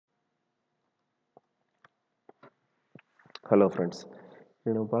Hello friends,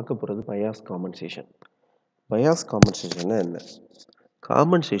 இது நம்ம பார்க்க போகிறது பயாஸ் காம்பன்சேஷன். பயாஸ் காம்பன்சேஷன்னா என்ன?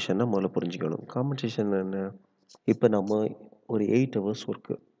 காம்பன்சேஷன்னா முதல்ல புரிஞ்சுக்கணும். காம்பன்சேஷன் என்ன? இப்போ நம்ம ஒரு 8 ஹவர்ஸ்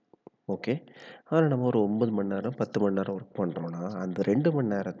ஒர்க்கு, ஓகே. ஆனால் நம்ம ஒரு 9 மணி நேரம் 10 மணி நேரம் ஒர்க் பண்ணுறோன்னா அந்த 2 மணி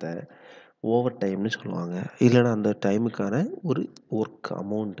நேரத்தை ஓவர் டைம்னு சொல்லுவாங்க. இல்லைன்னா அந்த டைமுக்கான ஒரு ஒர்க்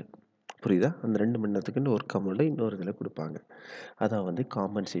அமௌண்ட்டு, புரியுதா? அந்த 2 மணி நேரத்துக்குன்னு ஒர்க் அமௌண்ட்டை இன்னொரு இதில் கொடுப்பாங்க. அதான் வந்து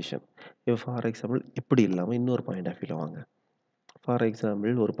காம்பன்சேஷன். இப்போ ஃபார் எக்ஸாம்பிள் இப்படி இல்லாமல் இன்னொரு பாயிண்ட் ஆஃப் வியூவில் வாங்க. ஃபார்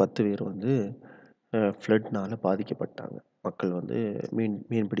எக்ஸாம்பிள் ஒரு 10 பேர் வந்து ஃப்ளட்னால் பாதிக்கப்பட்டாங்க. மக்கள் வந்து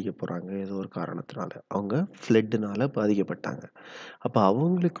மீன் பிடிக்க போகிறாங்க, ஏதோ ஒரு காரணத்தினால அவங்க ஃப்ளட்டுனால் பாதிக்கப்பட்டாங்க. அப்போ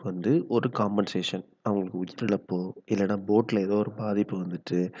அவங்களுக்கு வந்து ஒரு காம்பன்சேஷன், அவங்களுக்கு உயிரிழப்போ இல்லைன்னா போட்டில் ஏதோ ஒரு பாதிப்பு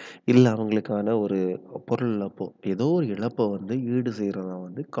வந்துட்டு, இல்லை அவங்களுக்கான ஒரு பொருள் இழப்போ, ஏதோ ஒரு இழப்பை வந்து ஈடு செய்கிறதா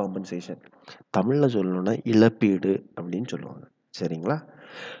வந்து காம்பன்சேஷன். தமிழில் சொல்லணும்னா இழப்பீடு அப்படின்னு சொல்லுவாங்க. சரிங்களா?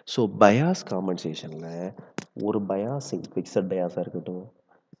 ஸோ பயாஸ் காம்பன்சேஷனில் ஒரு பயாஸிங், ஃபிக்ஸட் பயாஸாக இருக்கட்டும்,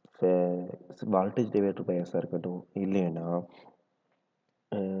 வால்டேஜ் டிவைடர் பயாஸாக இருக்கட்டும், இல்லைன்னா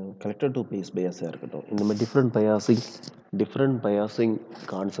கலெக்டர் டு பேஸ் பயாஸாக இருக்கட்டும், இந்த மாதிரி டிஃப்ரெண்ட் பயாஸிங்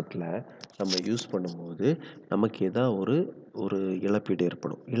கான்செப்டில் நம்ம யூஸ் பண்ணும்போது நமக்கு ஏதாவது ஒரு இழப்பீடு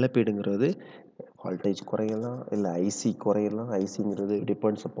ஏற்படும். இழப்பீடுங்கிறது வால்டேஜ் குறையலாம், இல்லை ஐசி குறையலாம். ஐசிங்கிறது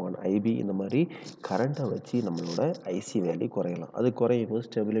டிபெண்ட்ஸ் அப்பான் ஐபி. இந்த மாதிரி கரண்ட்டை வச்சு நம்மளோட ஐசி வேல்யூ குறையலாம். அது குறையும் போது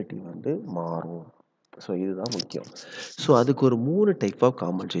ஸ்டெபிலிட்டி வந்து மாறும். ஸோ இதுதான் முக்கியம். ஸோ அதுக்கு ஒரு 3 டைப் ஆஃப்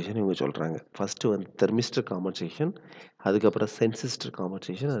காம்பன்சேஷன் இவங்க சொல்கிறாங்க. ஃபஸ்ட்டு வந்து தெர்மிஸ்டர் காம்பன்சேஷன், அதுக்கப்புறம் சென்சிஸ்டர்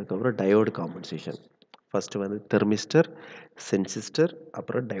காம்பன்சேஷன், அதுக்கப்புறம் டயோடு காம்பன்சேஷன். ஃபஸ்ட்டு வந்து தெர்மிஸ்டர், சென்சிஸ்டர்,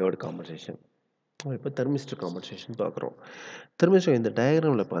 அப்புறம் டயோடு காம்பன்சேஷன். இப்போ தெர்மிஸ்டர் காம்பன்சேஷன் பார்க்குறோம். தெர்மிஸ்டர் இந்த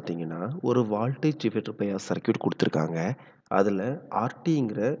டயக்ராமில் பார்த்தீங்கன்னா ஒரு வால்டேஜ் டிவைடர் பயாஸ் சர்க்யூட் கொடுத்துருக்காங்க. அதில்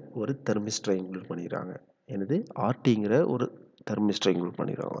ஆர்டிங்கிற ஒரு தெர்மிஸ்டரை இன்க்ளூட் பண்ணிடுறாங்க. என்னது? ஆர்டிங்கிற ஒரு தெர்மிஸ்டரை இன்க்ளூட்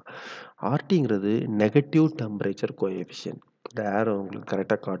பண்ணிடுறாங்க. ஆர்டிங்கிறது நெகட்டிவ் டெம்பரேச்சர் கோஎஃபிஷியன்ட். இந்த ஏரோ உங்களுக்கு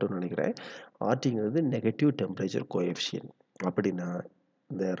கரெக்டாக காட்டும்னு நினைக்கிறேன். ஆர்டிங்கிறது நெகட்டிவ் டெம்பரேச்சர் கோஎஃபிஷியன்ட். அப்படின்னா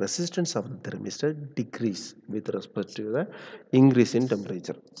the resistance of the thermistor decrease with respect to the increase in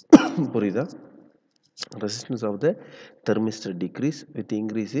temperature. புரியுதா? resistance of the thermistor decrease with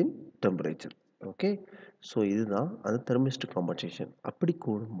increase in temperature. Okay. So இதுதான் அந்த thermistor compensation. அப்படி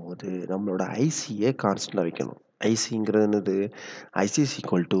கூடும்போது நம்மளோட ஐசியை கான்ஸ்டன்டாக வைக்கணும். ஐசிங்கிறது என்னது? IC is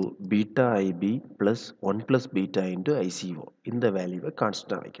equal to beta IP plus 1 plus beta into ICO. இந்த வேல்யூவை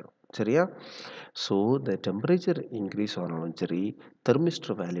கான்ஸ்டன்டாக வைக்கணும். சரியா? ஸோ இந்த டெம்பரேச்சர் இன்க்ரீஸ் ஆனாலும் சரி,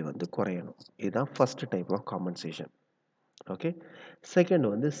 தெர்மிஸ்டர் வேல்யூ வந்து குறையணும். இதுதான் first type of compensation. Okay. Second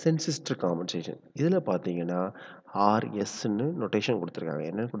வந்து சென்சிஸ்டர் காம்பன்சேஷன். இதில் பார்த்தீங்கன்னா ஆர்எஸ்ன்னு நொட்டேஷன் கொடுத்துருக்காங்க.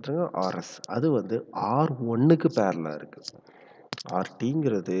 என்னென்னு கொடுத்துருக்காங்க? ஆர்எஸ். அது வந்து ஆர்1க்கு பேரலாக இருக்குது.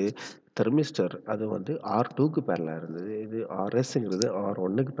 ஆர்டிங்கிறது தெர்மிஸ்டர், அது வந்து ஆர்2க்கு பேரலாக இருந்தது. இது ஆர்எஸ்ங்கிறது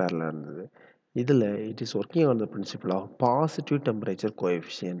ஆர்1க்கு பேரலாக இருந்தது. இதில் it is working on the principal of positive temperature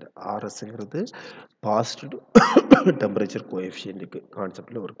coefficient. ஆர்எஸ்ங்கிறது positive temperature கோஎஃபிஷியன்ட்டுக்கு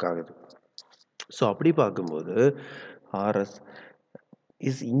கான்செப்டில் ஒர்க் ஆகுது. ஸோ அப்படி பார்க்கும்போது RS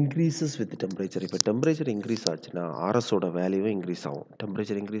is increases with temperature. இப்போ டெம்பரேச்சர் இன்க்ரீஸ் ஆச்சுன்னா ஆர்எஸோட வேல்யூவும் இன்க்ரீஸ் ஆகும்.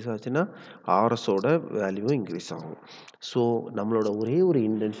 டெம்பரேச்சர் இன்க்ரீஸ் ஆச்சுன்னா ஆர்எஸோட வேல்யூவும் இன்க்ரீஸ் ஆகும். ஸோ நம்மளோட ஒரே ஒரு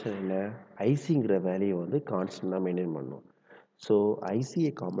இன்டென்ஷன் என்ன? ஐசிங்கிற வேல்யூவை வந்து கான்ஸ்டன்டாக மெயின்டைன் பண்ணணும். ஸோ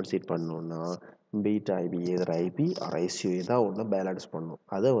ஐசியை காம்பன்சேட் பண்ணோன்னா பீட்டா ஐபி எதிர் ஐபி ஆர் ஐசிஓ ஏதாவது ஒன்று பேலன்ஸ் பண்ணணும்.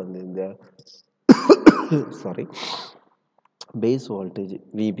 அதை வந்து இந்த சாரி பேஸ் வோல்டேஜ்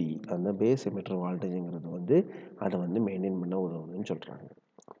விபி, அந்த பேஸ் எமிட்டர் வோல்டேஜுங்கிறது வந்து அதை வந்து மெயின்டைன் பண்ண உதவுதுன்னு சொல்கிறாங்க.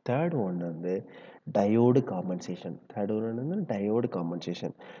 தேர்ட் ஒன் வந்து டயோடு காம்பன்சேஷன். தேர்ட் ஒன் வந்து டயோடு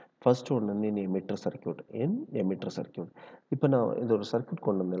காம்பன்சேஷன். ஃபர்ஸ்ட் ஒன் வந்து எமிட்டர் சர்க்யூட். Emitter circuit. இப்போ நான் இது ஒரு சர்க்யூட்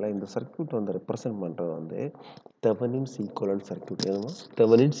கொண்டு வந்தேன்ல, இந்த சர்க்யூட் வந்து ரெப்ரசன்ட் பண்ணுறது வந்து தெவெனின்ஸ் ஈக்குவலன்ட் சர்க்யூட். எதுவும்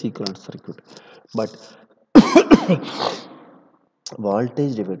Thevenin's equivalent circuit. But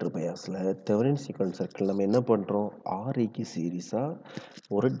voltage divider பயாஸில் Thevenin's equivalent circle நம்ம என்ன பண்ணுறோம்? ஆர்இக்கு சீரிஸாக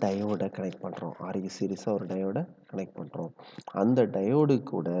ஒரு டயோடை கனெக்ட் பண்ணுறோம். ஆர்இக்கு சீரிஸாக ஒரு டயோடை கனெக்ட் பண்ணுறோம். அந்த டயோடு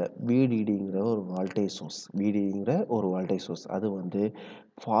கூட விடிடிங்கிற ஒரு வால்டேஜ் சோர்ஸ், அது வந்து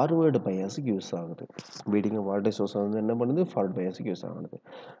ஃபார்வேர்டு பயாஸுக்கு யூஸ் ஆகுது. விடிங்கிற வால்டேஜ் சோர்ஸ் வந்து என்ன பண்ணுது? ஃபார்வர்டு பயாஸுக்கு யூஸ் ஆகுது.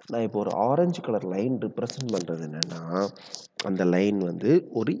 நான் இப்போ ஒரு ஆரஞ்சு கலர் லைன் ரிப்ரசன்ட் பண்ணுறது என்னென்னா, அந்த லைன் வந்து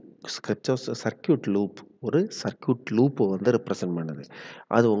ஒரு சர்க்யூட் லூப்பை வந்து ரெப்ரசன்ட் பண்ணுது.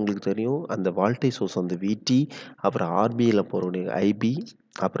 அது உங்களுக்கு தெரியும். அந்த வால்டேஜ் சோர்ஸ் வந்து விடி, அப்புறம் ஆர்பியில் போகிறோடைய ஐபி,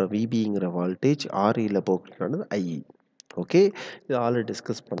 அப்புறம் விபிங்கிற வால்டேஜ், ஆர்இயில் போகிறது ஐஇ. ஓகே. இது ஆல்ரெடி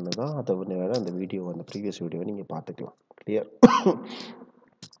டிஸ்கஸ் பண்ணதான். அதை வேறு அந்த வீடியோ, அந்த ப்ரீவியஸ் வீடியோவை நீங்கள் பார்த்துக்கலாம். கிளியர்?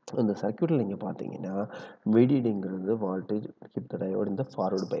 அந்த சர்க்யூட்டில் நீங்கள் பார்த்தீங்கன்னா விடிடிங்கிறது வால்டேஜ் கீப் த டயோட் இந்த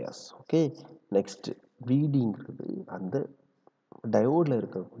ஃபார்வர்டு பயாஸ். ஓகே. நெக்ஸ்ட் விடிங்கிறது அந்த டயோடில்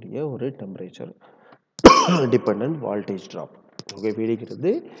இருக்கக்கூடிய ஒரு temperature. dependent voltage drop. Okay,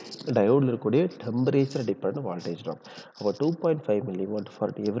 VD diode இருக்கக்கூடிய temperature dependent voltage drop. அப்போ 2.5 milliwatt for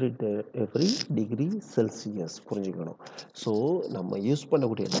every degree Celsius புரிஞ்சுக்கணும். ஸோ நம்ம யூஸ்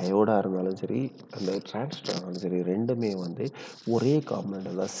பண்ணக்கூடிய டயோடாக இருந்தாலும் சரி, அந்த டிரான்சிஸ்டர் இருந்தாலும் சரி, ரெண்டுமே வந்து ஒரே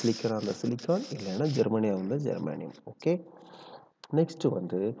காம்பனண்ட் தான். சிலிக்கான் அந்த சிலிக்கான், இல்லைன்னா ஜெர்மனியா வந்து ஜெர்மானியம். ஓகே, நெக்ஸ்ட்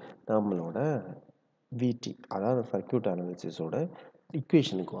வந்து நம்மளோட விடி, அதாவது சர்க்யூட் அனாலிசிஸோட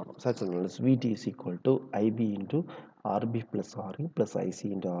இக்குவேஷனுக்கு வரும். சர்க்யூட் அனாலிசிஸ் விடி is equal to IP into RB plus RE plus IC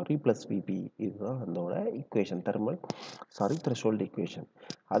into RE plus VP. இதுதான் அதோட இக்குவேஷன், த்ரெஷோல்டு இக்குவேஷன்.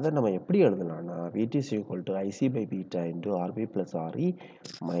 அதை நம்ம எப்படி எழுதலாம்னா விடி is equal to IC by beta into RB plus RE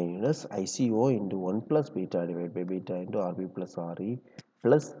minus ICO into 1 plus beta divide by beta into RB plus RE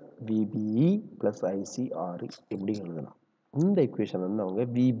plus VBE plus ஐசிஆர்இ. எப்படி எழுதலாம்? இந்த equation வந்து அவங்க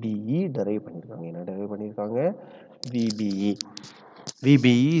விபிஇ டெரைவ் பண்ணியிருக்காங்க. என்ன டெரைவ் பண்ணியிருக்காங்க? VBE.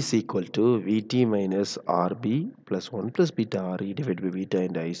 VBE is equal to VT minus RB plus 1 plus beta RE divided by beta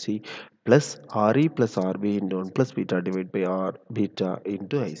into IC plus RE plus RB into 1 plus beta divided by R beta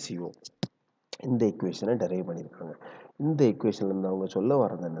into ICO. இந்த equation derive பண்ணியிருக்காங்க. இந்த equation இருந்து அவங்க சொல்ல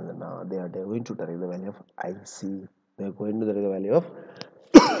வரது என்னதுன்னா, they are going to derive the value of IC. They are going to derive the value of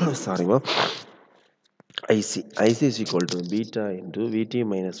sorry ma IC. IC is equal to beta into VT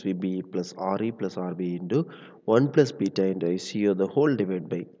minus VBE plus RE plus RB into 1 plus beta into ICO the whole divided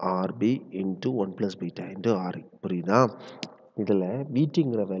by RB into 1 plus beta into RE. புரியுதா? இதில்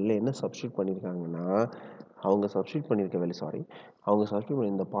VTங்கிற value என்ன substitute பண்ணியிருக்காங்கன்னா, அவங்க substitute பண்ணியிருக்க value அவங்க substitute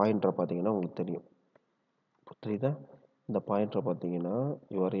பண்ணி இந்த பாயிண்டரை பார்த்தீங்கன்னா உங்களுக்கு தெரியும். புரியுதா? இந்த பாயிண்டரை பார்த்தீங்கன்னா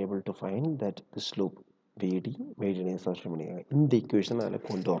you are able to find that this loop விடி சப்ஸ்டியூட் பண்ணியிருக்காங்க. இந்த இக்குவேஷன் அதில்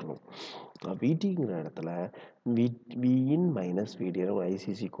கொண்டு வரணும். விடிங்கிற இடத்துல விஇன் மைனஸ் விடி IC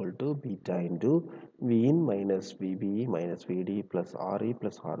is equal to beta into V in minus VBE minus விடி plus RE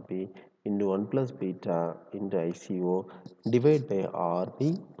plus RB into 1 plus beta into ICO divide by RB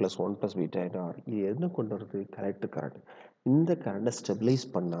plus 1 plus beta into RE. இது என்ன கொண்டு வருது? கரண்ட். இந்த கரண்ட்டை ஸ்டெபிலைஸ்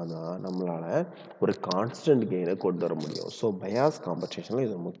பண்ணால் தான் நம்மளால் ஒரு கான்ஸ்டன்ட் கெயினை கொண்டு வர முடியும். ஸோ பயாஸ் காம்பன்சேஷனில்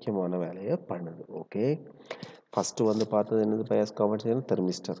இது முக்கியமான வேலையை பண்ணுது. ஓகே, ஃபஸ்ட்டு வந்து பார்த்தது என்னது? பயாஸ் காம்பன்சேஷன்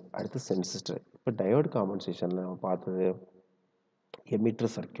தெர்மிஸ்டர், அடுத்து சென்சிஸ்டர். இப்போ டயோடு காம்பன்சேஷனில் நம்ம பார்த்தது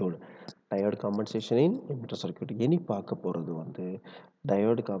emitter circuit. Diode காம்பன்சேஷனின் emitter circuit. இனி பார்க்க போகிறது வந்து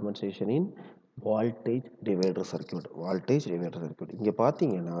டயோடு காம்பன்சேஷனின் வால்டேஜ் டிவைடர் சர்க்யூட். இங்கே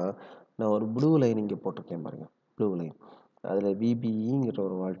பார்த்தீங்கன்னா நான் ஒரு ப்ளூ லைன் இங்கே போட்டிருக்கேன் பாருங்கள், ப்ளூ லைன். அதில் விபிஇங்கிற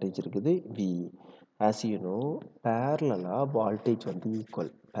ஒரு வால்டேஜ் இருக்குது, விஇ. ஆஸ் யூ நோ, பேரலாக வால்டேஜ் வந்து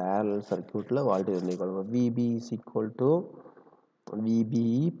ஈக்குவல். பேரலல் சர்க்யூட்டில் வால்டேஜ் வந்து equal. VP is equal to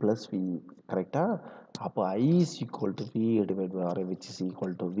VBE plus விஇ. கரெக்டாக? அப்போ ஐ is equal to we divide by R which is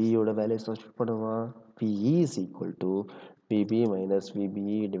equal to வியோட value substitute பண்ணுவான். விஇ is equal to VP minus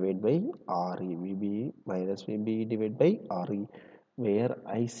VBE divide by RE. VBE minus VBE divide by RE. Where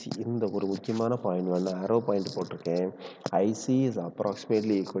IC, இந்த ஒரு முக்கியமான point வந்து ஆரோ point போட்டிருக்கேன். IC is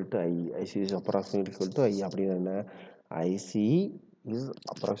approximately equal to I. IC is approximately equal to ஐ அப்படின்னு என்ன? IC is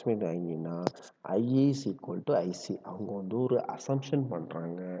approximate Aina IA is equal to IC. அவங்க வந்து ஒரு அசம்ஷன்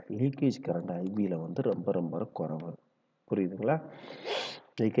பண்ணுறாங்க, லீக்கேஜ் கரண்ட் ஐபியில் வந்து ரொம்ப குறைவு. புரியுதுங்களா?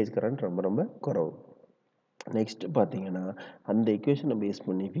 லீக்கேஜ் கரண்ட் ரொம்ப குறைவு. நெக்ஸ்ட் பார்த்தீங்கன்னா அந்த இக்குவேஷனை பேஸ்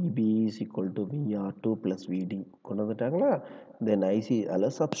பண்ணி VP is equal to விஆர்2 plus விடி கொண்டு வந்துட்டாங்களா? தென் ஐசி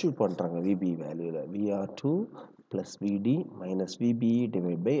அதில் சப்ஸ்டியூட் பண்ணுறாங்க. விபி வேல்யூவில் விஆர்2 ப்ளஸ் விடி minus VBE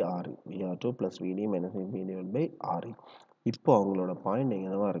divide by RE. விஆர்2 plus விடி minus VBE divide by RE. இப்போ அவங்களோட பாயிண்ட்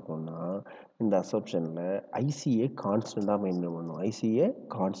என்னவா இருக்கும்னா, இந்த அசப்ஷனில் ஐசியை கான்ஸ்டண்ட்டாக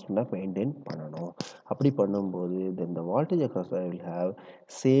மெயின்டைன் பண்ணணும். அப்படி பண்ணும்போது தென் த voltage across will have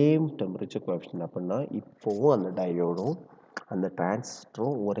same temperature coefficient. அப்படின்னா இப்போவும் அந்த டயோடும் அந்த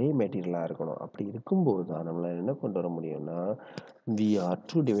டிரான்சிஸ்டரும் ஒரே மெட்டீரியலாக இருக்கணும். அப்படி இருக்கும்போது தான் நம்மளால் என்ன கொண்டு வர முடியும்னா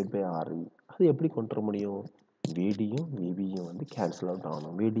விஆர்2 டிவைட் பை ஆர்இ. அது எப்படி கொண்டு வர முடியும்? விடியும் விபியும் வந்து கேன்சல் அவுட்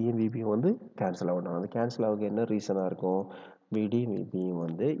ஆகணும். விடியும் விபியும் வந்து கேன்சல் அவுட் ஆகணும். அந்த கேன்சல் ஆகுது என்ன ரீசனாக இருக்கும்? விடியும் விபியும்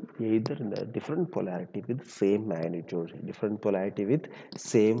வந்து எய்தர் இந்த different polarity with same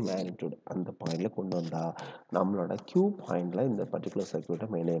magnitude அந்த பாயிண்டில் கொண்டு வந்தால் நம்மளோட கியூ பாயிண்டில் இந்த பர்டிகுலர் சர்க்யூட்டை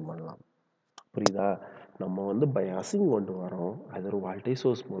மெயின்டைன் பண்ணலாம். புரியுதா? நம்ம வந்து பயாசிங் கொண்டு வரோம், அது ஒரு வால்டேஜ்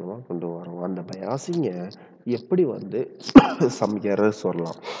சோர்ஸ் மூலமாக கொண்டு வரோம். அந்த பயாசிங்கை எப்படி வந்து சம் எரர்ஸ்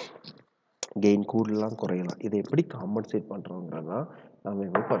வரலாம், கெயின் கூடலாம் குறையலாம், இதை எப்படி காம்பன்சேட் பண்ணுறோங்கிறதான் நம்ம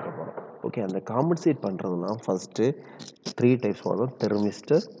இப்போ பார்க்க போகிறோம். ஓகே, அந்த காம்பன்சேட் பண்ணுறதுனா ஃபஸ்ட்டு 3 டைப்ஸ் வரும்: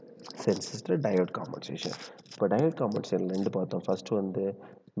 தெர்மிஸ்டர், சென்சிஸ்டர், டயோட் காம்பன்சேஷன். இப்போ டயோட் காம்பன்சேஷன் 2 பார்த்தோம். ஃபஸ்ட்டு வந்து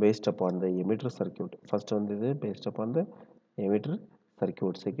based upon the emitter circuit. First வந்து இது based upon the emitter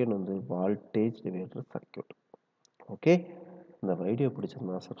circuit. Second வந்து வால்டேஜ் டிவைடர் சர்க்யூட். ஓகே, இந்த வீடியோ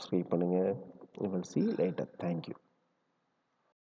பிடிச்சிருந்தா சப்ஸ்கிரைப் பண்ணுங்கள். We will see later. Thank you.